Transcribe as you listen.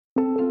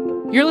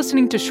You're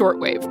listening to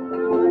Shortwave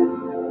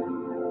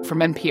from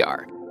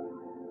NPR.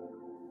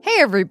 Hey,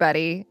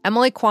 everybody.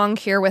 Emily Kwong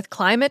here with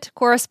climate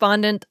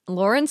correspondent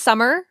Lauren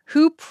Sommer,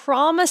 who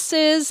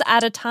promises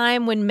at a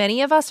time when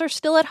many of us are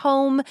still at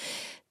home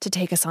to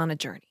take us on a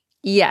journey.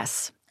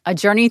 Yes, a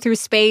journey through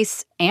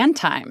space and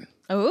time.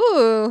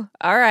 Ooh,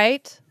 all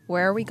right.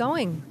 Where are we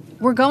going?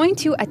 We're going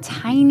to a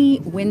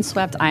tiny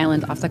windswept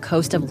island off the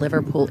coast of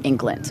Liverpool,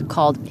 England,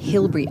 called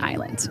Hilbre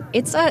Island.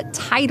 It's a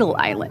tidal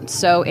island,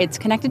 so it's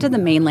connected to the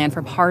mainland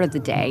for part of the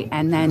day,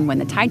 and then when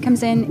the tide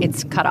comes in,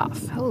 it's cut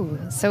off. Oh,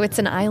 so it's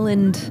an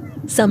island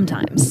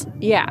sometimes.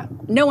 Yeah,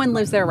 no one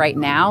lives there right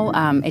now.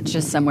 It's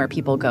just somewhere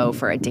people go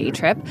for a day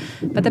trip.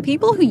 But the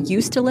people who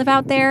used to live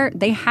out there,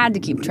 they had to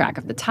keep track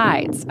of the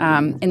tides.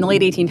 In the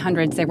late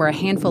 1800s, there were a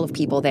handful of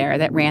people there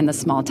that ran the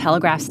small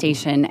telegraph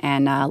station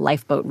and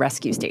lifeboat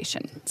rescue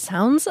station.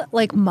 Sounds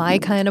like my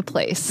kind of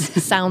place.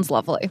 Sounds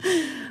lovely.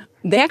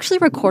 They actually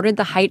recorded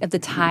the height of the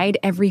tide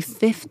every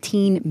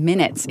 15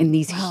 minutes in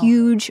these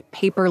huge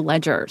paper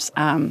ledgers.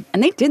 And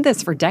they did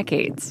this for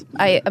decades.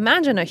 I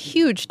imagine a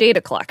huge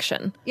data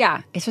collection.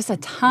 Yeah, it's just a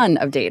ton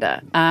of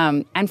data.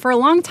 And for a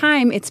long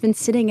time, it's been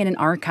sitting in an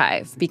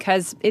archive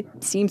because it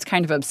seems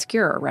kind of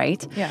obscure,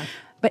 right? Yeah.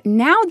 But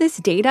now this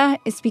data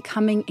is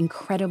becoming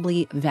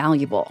incredibly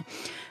valuable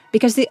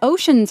because the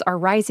oceans are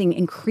rising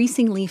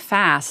increasingly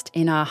fast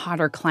in a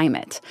hotter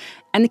climate.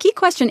 And the key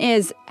question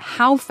is,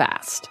 how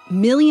fast?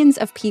 Millions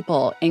of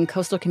people in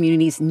coastal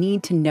communities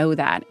need to know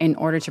that in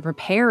order to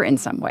prepare in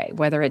some way,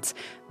 whether it's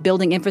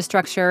building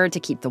infrastructure to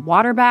keep the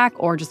water back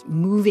or just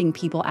moving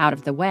people out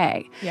of the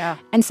way. Yeah.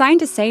 And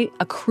scientists say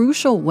a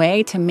crucial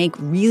way to make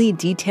really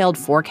detailed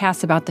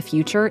forecasts about the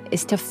future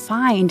is to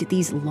find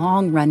these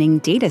long-running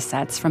data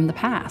sets from the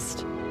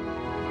past.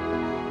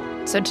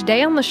 So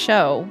today on the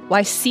show,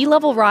 why sea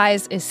level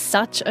rise is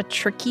such a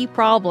tricky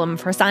problem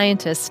for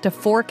scientists to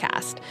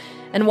forecast,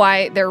 and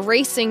why they're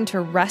racing to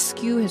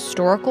rescue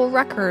historical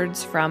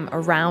records from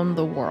around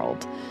the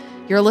world.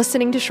 You're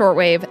listening to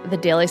Shortwave, the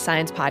daily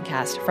science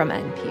podcast from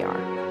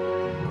NPR.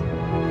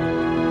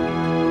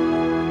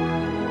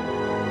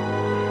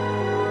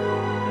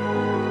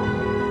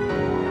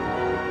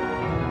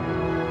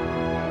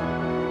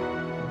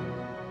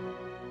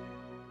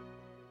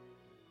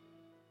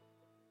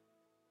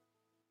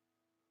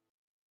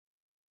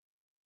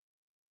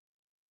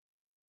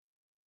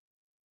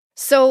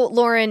 So,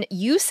 Lauren,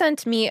 you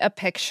sent me a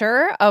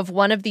picture of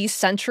one of these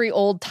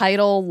century-old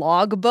tidal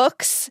log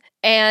books,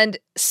 and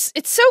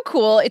it's so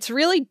cool. It's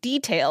really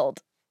detailed.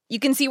 You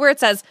can see where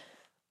it says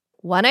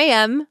 1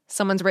 a.m.,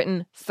 someone's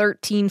written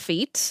 13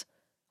 feet,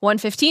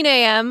 1:15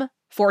 a.m.,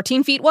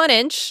 14 feet 1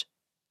 inch,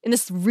 in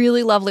this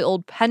really lovely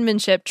old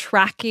penmanship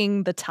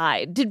tracking the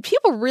tide. Did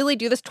people really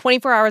do this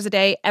 24 hours a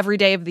day, every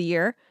day of the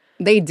year?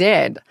 They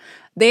did.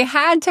 They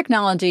had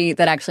technology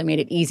that actually made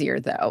it easier,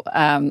 though.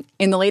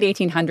 In the late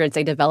 1800s,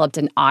 they developed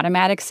an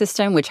automatic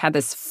system, which had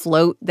this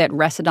float that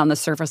rested on the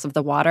surface of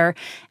the water,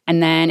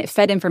 and then it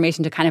fed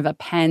information to kind of a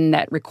pen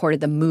that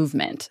recorded the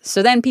movement.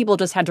 So then people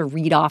just had to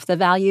read off the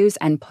values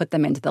and put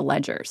them into the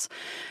ledgers.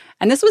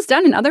 And this was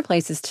done in other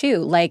places, too.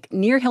 Like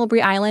near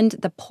Hilbre Island,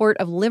 the port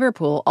of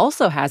Liverpool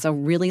also has a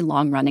really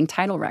long-running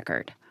tidal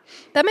record.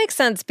 That makes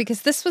sense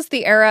because this was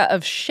the era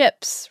of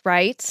ships,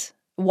 right?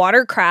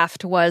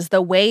 Watercraft was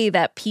the way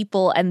that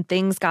people and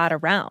things got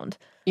around.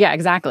 Yeah,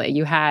 exactly.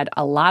 You had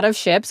a lot of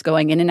ships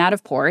going in and out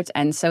of port,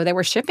 and so there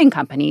were shipping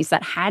companies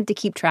that had to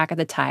keep track of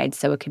the tides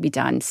so it could be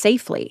done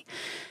safely.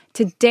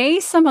 Today,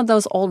 some of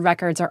those old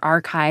records are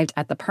archived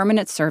at the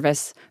Permanent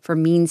Service for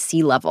Mean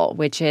Sea Level,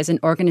 which is an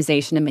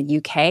organization in the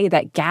UK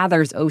that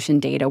gathers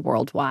ocean data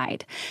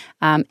worldwide.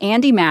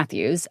 Andy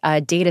Matthews, a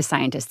data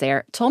scientist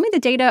there, told me the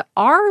data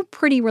are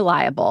pretty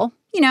reliable,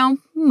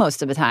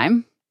 most of the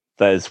time.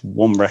 There's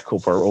one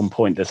record where at one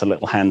point there's a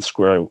little hand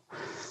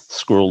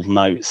scrawled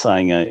note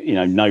saying,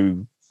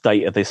 no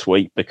data this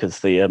week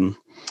because the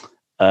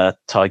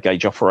tide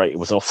gauge operator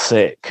was off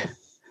sick.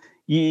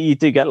 You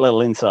do get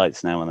little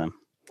insights now and then.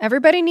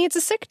 Everybody needs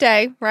a sick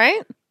day,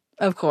 right?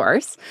 Of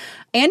course.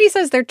 Andy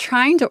says they're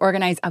trying to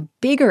organize a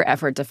bigger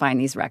effort to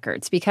find these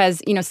records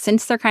because,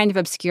 since they're kind of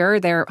obscure,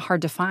 they're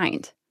hard to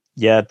find.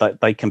 Yeah,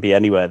 they can be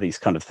anywhere, these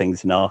kind of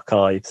things, in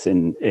archives,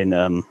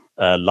 in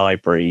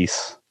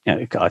libraries.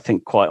 I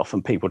think quite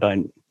often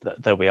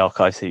there'll be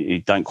archives who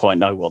don't quite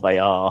know what they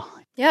are.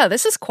 Yeah,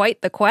 this is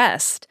quite the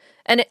quest.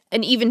 And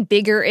an even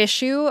bigger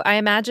issue, I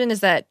imagine, is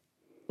that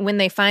when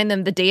they find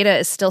them, the data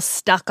is still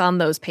stuck on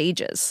those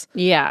pages.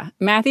 Yeah.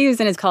 Matthews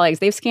and his colleagues,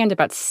 they've scanned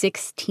about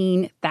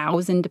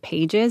 16,000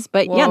 pages.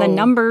 But Whoa. Yeah, the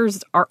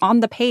numbers are on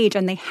the page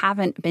and they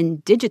haven't been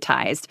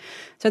digitized.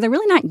 So they're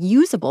really not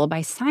usable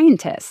by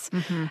scientists.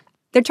 Mm-hmm.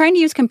 They're trying to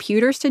use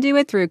computers to do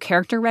it through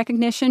character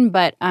recognition,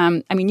 but,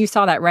 you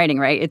saw that writing,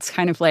 right? It's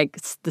kind of like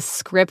the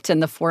script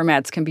and the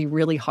formats can be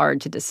really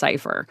hard to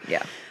decipher.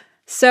 Yeah.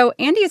 So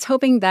Andy is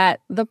hoping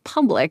that the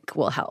public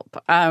will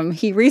help.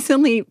 He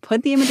recently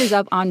put the images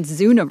up on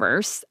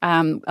Zooniverse,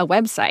 a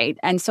website,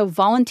 and so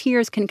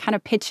volunteers can kind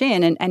of pitch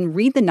in and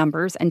read the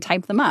numbers and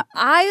type them up.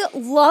 I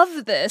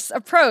love this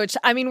approach.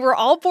 I mean, we're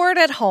all bored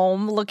at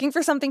home looking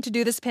for something to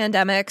do this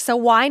pandemic, so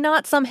why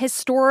not some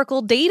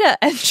historical data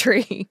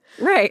entry?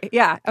 Right,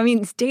 yeah. I mean,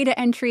 it's data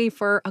entry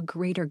for a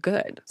greater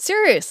good.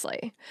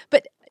 Seriously.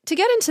 But to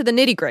get into the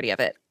nitty-gritty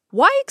of it,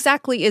 why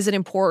exactly is it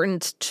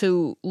important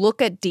to look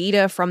at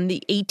data from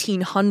the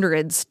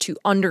 1800s to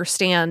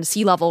understand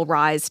sea level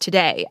rise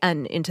today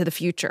and into the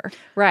future?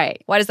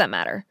 Right. Why does that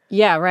matter?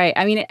 Yeah, right.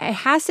 I mean, it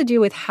has to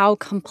do with how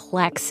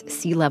complex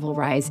sea level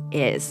rise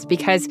is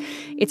because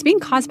it's being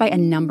caused by a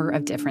number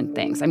of different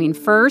things. I mean,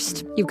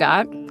 first, you've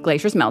got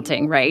glaciers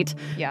melting, right?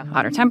 Yeah.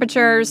 Hotter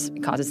temperatures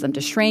causes them to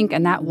shrink,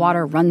 and that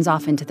water runs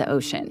off into the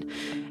ocean.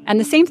 And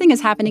the same thing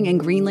is happening in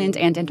Greenland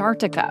and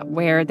Antarctica,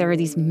 where there are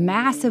these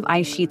massive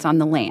ice sheets on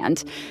the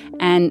land.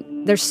 And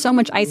there's so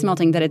much ice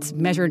melting that it's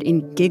measured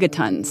in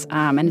gigatons,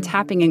 and it's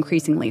happening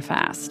increasingly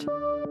fast.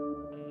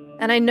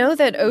 And I know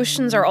that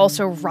oceans are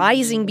also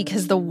rising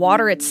because the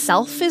water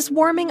itself is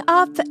warming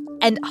up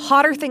and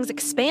hotter things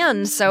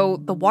expand, so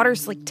the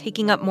water's like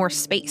taking up more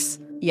space.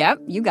 Yep,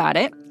 you got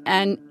it.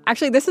 And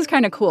actually, this is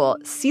kind of cool.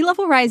 Sea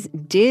level rise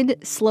did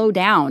slow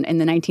down in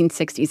the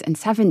 1960s and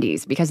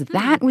 70s because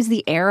that was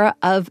the era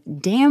of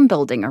dam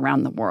building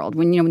around the world.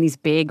 When these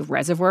big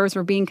reservoirs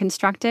were being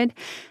constructed,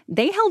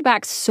 they held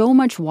back so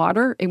much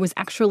water, it was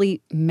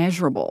actually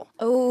measurable.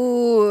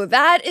 Oh,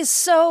 that is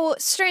so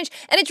strange.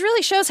 And it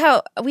really shows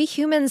how we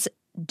humans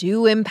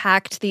do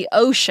impact the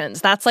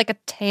oceans. That's like a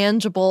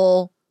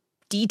tangible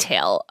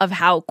detail of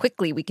how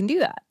quickly we can do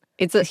that.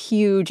 It's a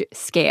huge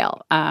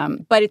scale,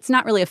 but it's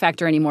not really a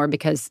factor anymore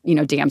because,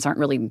 dams aren't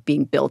really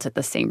being built at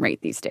the same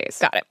rate these days.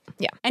 Got it.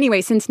 Yeah.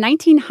 Anyway, since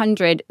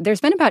 1900, there's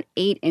been about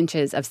 8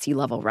 inches of sea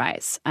level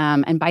rise.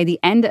 And by the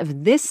end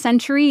of this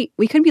century,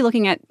 we could be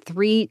looking at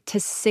 3 to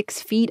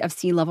 6 feet of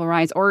sea level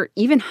rise or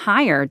even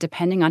higher,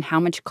 depending on how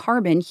much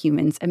carbon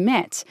humans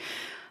emit.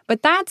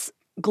 But that's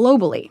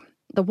globally.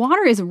 The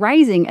water is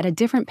rising at a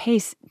different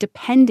pace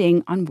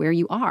depending on where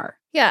you are.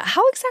 Yeah,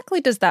 how exactly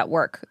does that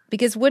work?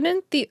 Because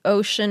wouldn't the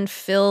ocean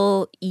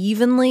fill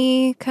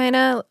evenly, kind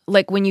of,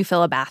 like when you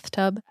fill a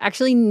bathtub?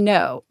 Actually,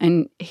 no.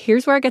 And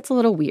here's where it gets a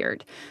little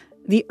weird.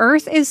 The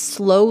Earth is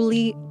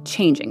slowly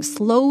changing,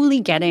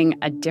 slowly getting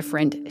a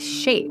different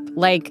shape.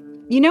 Like,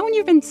 when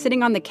you've been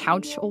sitting on the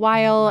couch a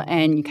while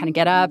and you kind of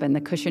get up and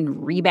the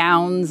cushion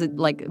rebounds, it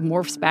like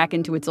morphs back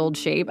into its old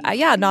shape?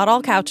 Yeah, not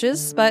all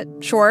couches, but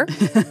sure.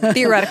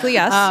 Theoretically,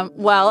 yes.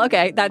 Well,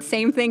 okay, that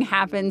same thing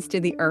happens to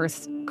the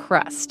Earth's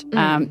crust.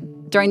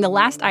 During the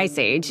last ice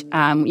age,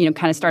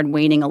 kind of started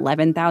waning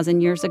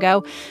 11,000 years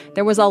ago,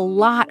 there was a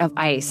lot of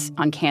ice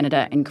on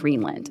Canada and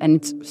Greenland, and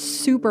it's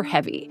super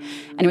heavy,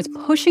 and it was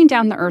pushing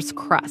down the Earth's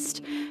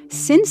crust.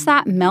 Since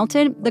that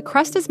melted, the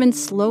crust has been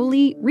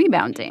slowly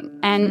rebounding,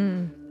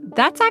 and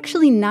that's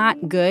actually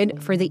not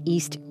good for the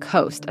East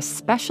Coast,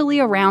 especially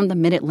around the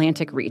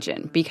Mid-Atlantic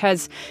region,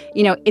 because,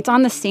 it's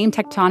on the same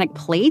tectonic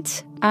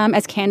plate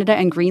as Canada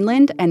and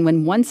Greenland, and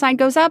when one side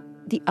goes up,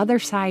 the other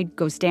side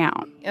goes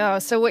down. Oh,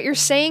 so what you're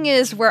saying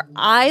is where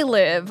I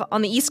live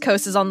on the East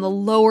Coast is on the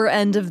lower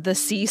end of the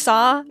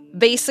seesaw,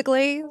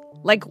 basically?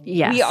 Like,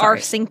 we are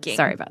sinking.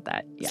 Sorry about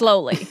that. Yeah.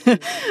 Slowly.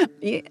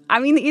 I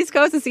mean, the East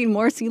Coast has seen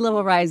more sea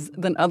level rise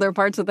than other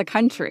parts of the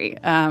country.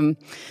 And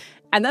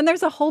then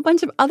there's a whole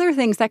bunch of other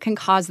things that can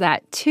cause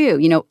that,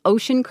 too.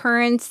 Ocean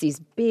currents, these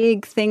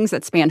big things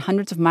that span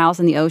hundreds of miles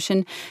in the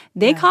ocean,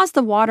 they cause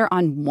the water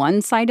on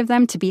one side of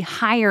them to be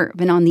higher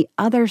than on the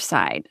other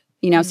side.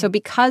 So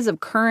because of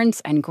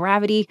currents and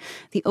gravity,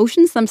 the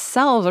oceans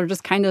themselves are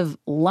just kind of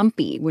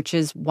lumpy, which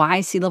is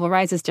why sea level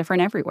rise is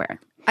different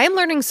everywhere. I am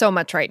learning so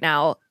much right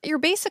now. What you're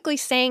basically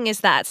saying is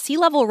that sea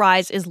level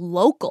rise is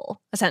local,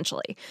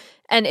 essentially.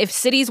 And if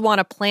cities want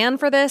to plan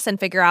for this and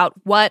figure out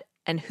what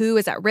and who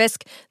is at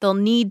risk, they'll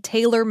need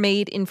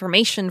tailor-made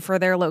information for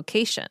their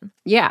location.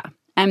 Yeah.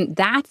 And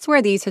that's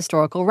where these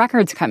historical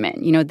records come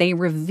in. They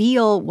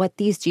reveal what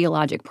these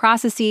geologic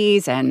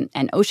processes and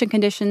ocean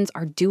conditions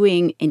are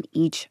doing in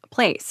each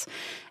place.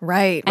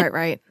 Right.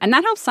 And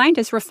that helps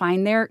scientists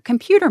refine their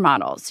computer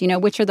models,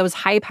 which are those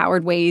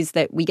high-powered ways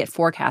that we get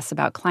forecasts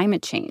about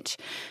climate change.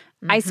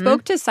 I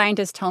spoke to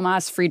scientist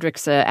Thomas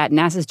Friedrichse at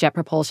NASA's Jet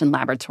Propulsion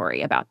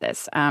Laboratory about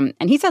this, and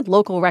he said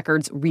local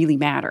records really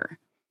matter.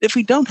 If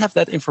we don't have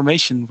that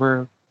information,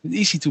 it's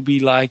easy to be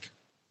like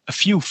a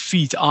few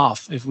feet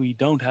off if we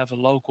don't have a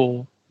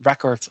local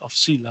record of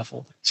sea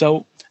level.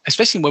 So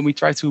especially when we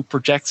try to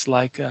project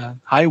like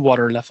high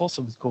water levels,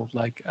 so it's called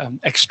like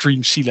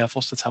extreme sea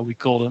levels, that's how we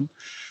call them.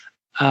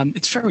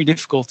 It's very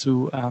difficult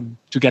to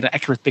get an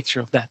accurate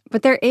picture of that.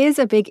 But there is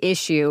a big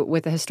issue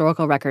with the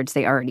historical records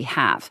they already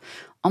have.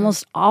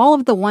 Almost all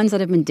of the ones that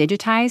have been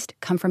digitized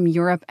come from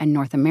Europe and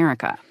North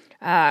America.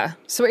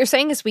 So what you're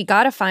saying is we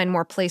got to find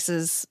more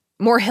places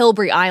more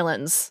Hilbre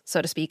Islands,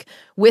 so to speak,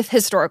 with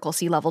historical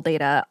sea level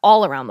data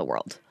all around the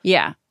world.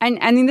 Yeah. And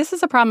I mean, this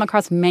is a problem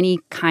across many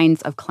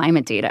kinds of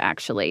climate data,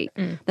 actually.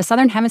 The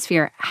Southern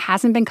Hemisphere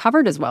hasn't been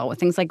covered as well with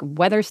things like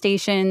weather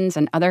stations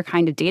and other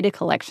kind of data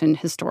collection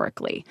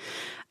historically.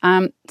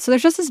 So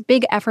there's just this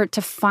big effort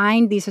to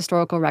find these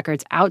historical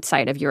records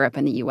outside of Europe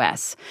and the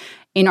U.S.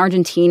 In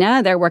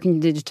Argentina, they're working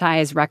to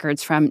digitize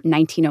records from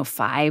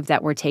 1905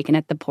 that were taken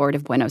at the port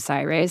of Buenos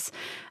Aires.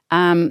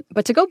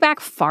 But to go back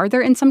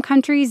farther in some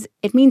countries,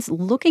 it means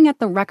looking at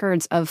the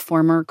records of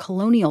former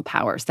colonial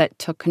powers that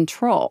took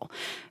control.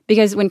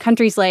 Because when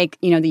countries like,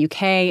 the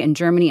UK and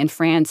Germany and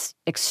France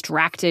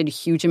extracted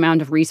huge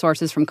amount of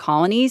resources from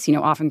colonies,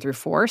 often through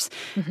force,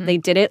 they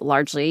did it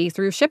largely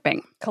through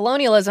shipping.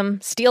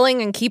 Colonialism,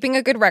 stealing and keeping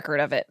a good record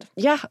of it.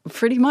 Yeah,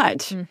 pretty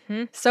much.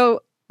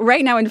 So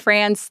right now in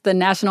France, the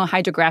National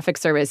Hydrographic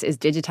Service is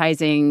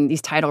digitizing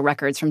these tidal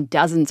records from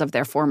dozens of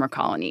their former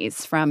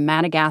colonies, from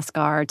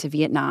Madagascar to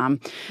Vietnam.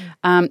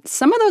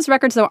 Some of those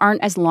records, though,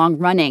 aren't as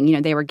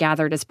long-running. They were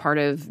gathered as part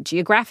of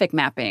geographic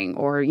mapping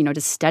or,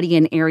 to study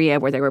an area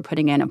where they were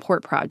putting in a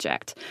port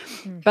project.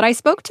 But I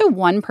spoke to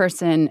one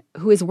person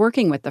who is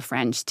working with the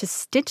French to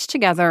stitch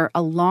together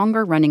a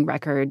longer-running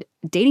record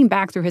dating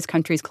back through his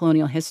country's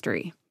colonial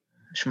history.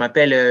 Je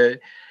m'appelle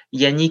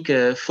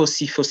Yannick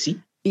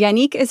Fossi.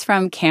 Yannick is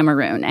from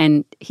Cameroon,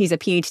 and he's a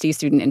PhD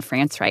student in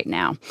France right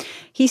now.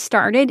 He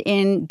started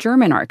in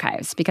German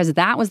archives because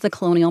that was the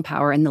colonial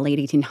power in the late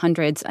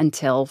 1800s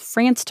until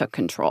France took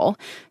control.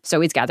 So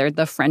he's gathered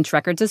the French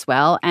records as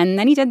well, and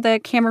then he did the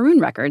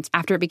Cameroon records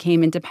after it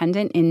became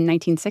independent in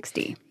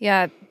 1960.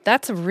 Yeah,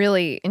 that's a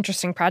really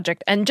interesting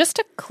project, and just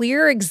a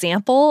clear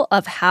example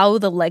of how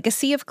the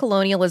legacy of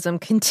colonialism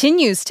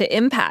continues to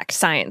impact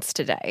science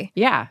today.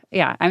 Yeah.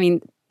 I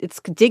mean, it's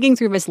digging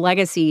through his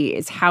legacy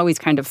is how he's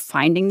kind of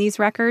finding these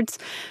records.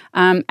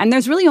 And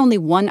there's really only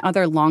one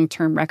other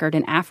long-term record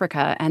in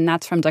Africa, and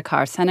that's from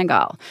Dakar,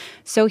 Senegal.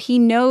 So he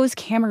knows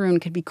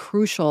Cameroon could be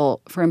crucial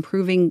for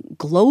improving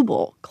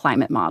global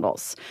climate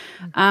models.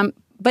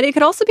 But it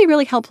could also be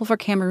really helpful for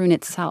Cameroon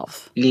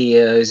itself. He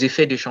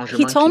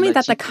told me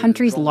that the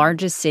country's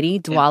largest city,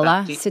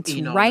 Douala, sits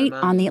right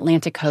on the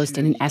Atlantic coast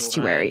in an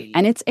estuary,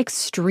 and it's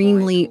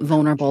extremely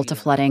vulnerable to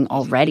flooding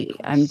already.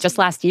 Just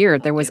last year,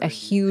 there was a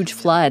huge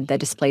flood that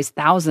displaced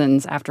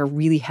thousands after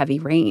really heavy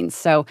rains.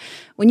 So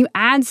when you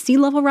add sea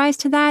level rise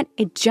to that,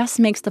 it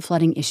just makes the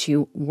flooding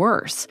issue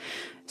worse.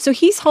 So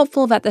he's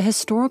hopeful that the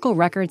historical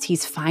records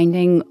he's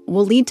finding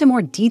will lead to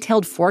more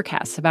detailed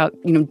forecasts about,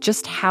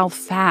 just how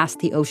fast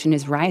the ocean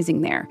is rising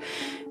there.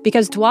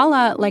 Because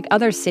Douala, like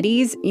other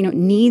cities,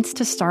 needs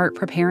to start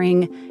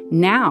preparing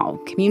now.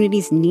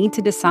 Communities need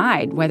to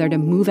decide whether to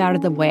move out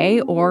of the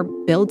way or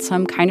build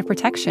some kind of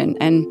protection.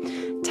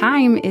 And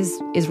time is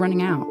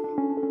running out.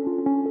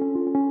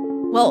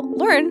 Well,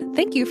 Lauren,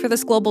 thank you for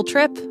this global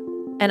trip.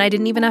 And I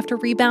didn't even have to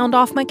rebound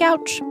off my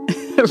couch.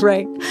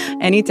 Right.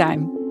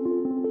 Anytime.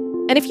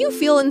 And if you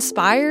feel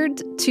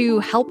inspired to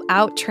help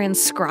out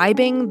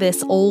transcribing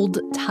this old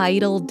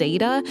tidal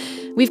data,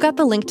 we've got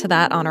the link to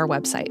that on our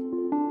website.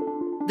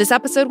 This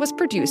episode was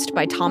produced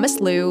by Thomas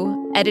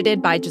Liu,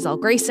 edited by Giselle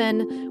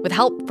Grayson, with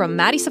help from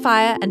Maddie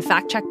Safaya and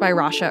fact-checked by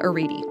Rasha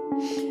Aridi.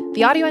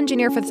 The audio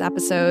engineer for this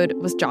episode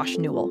was Josh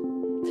Newell.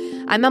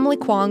 I'm Emily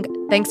Kwong.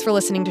 Thanks for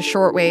listening to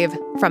Shortwave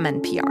from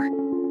NPR.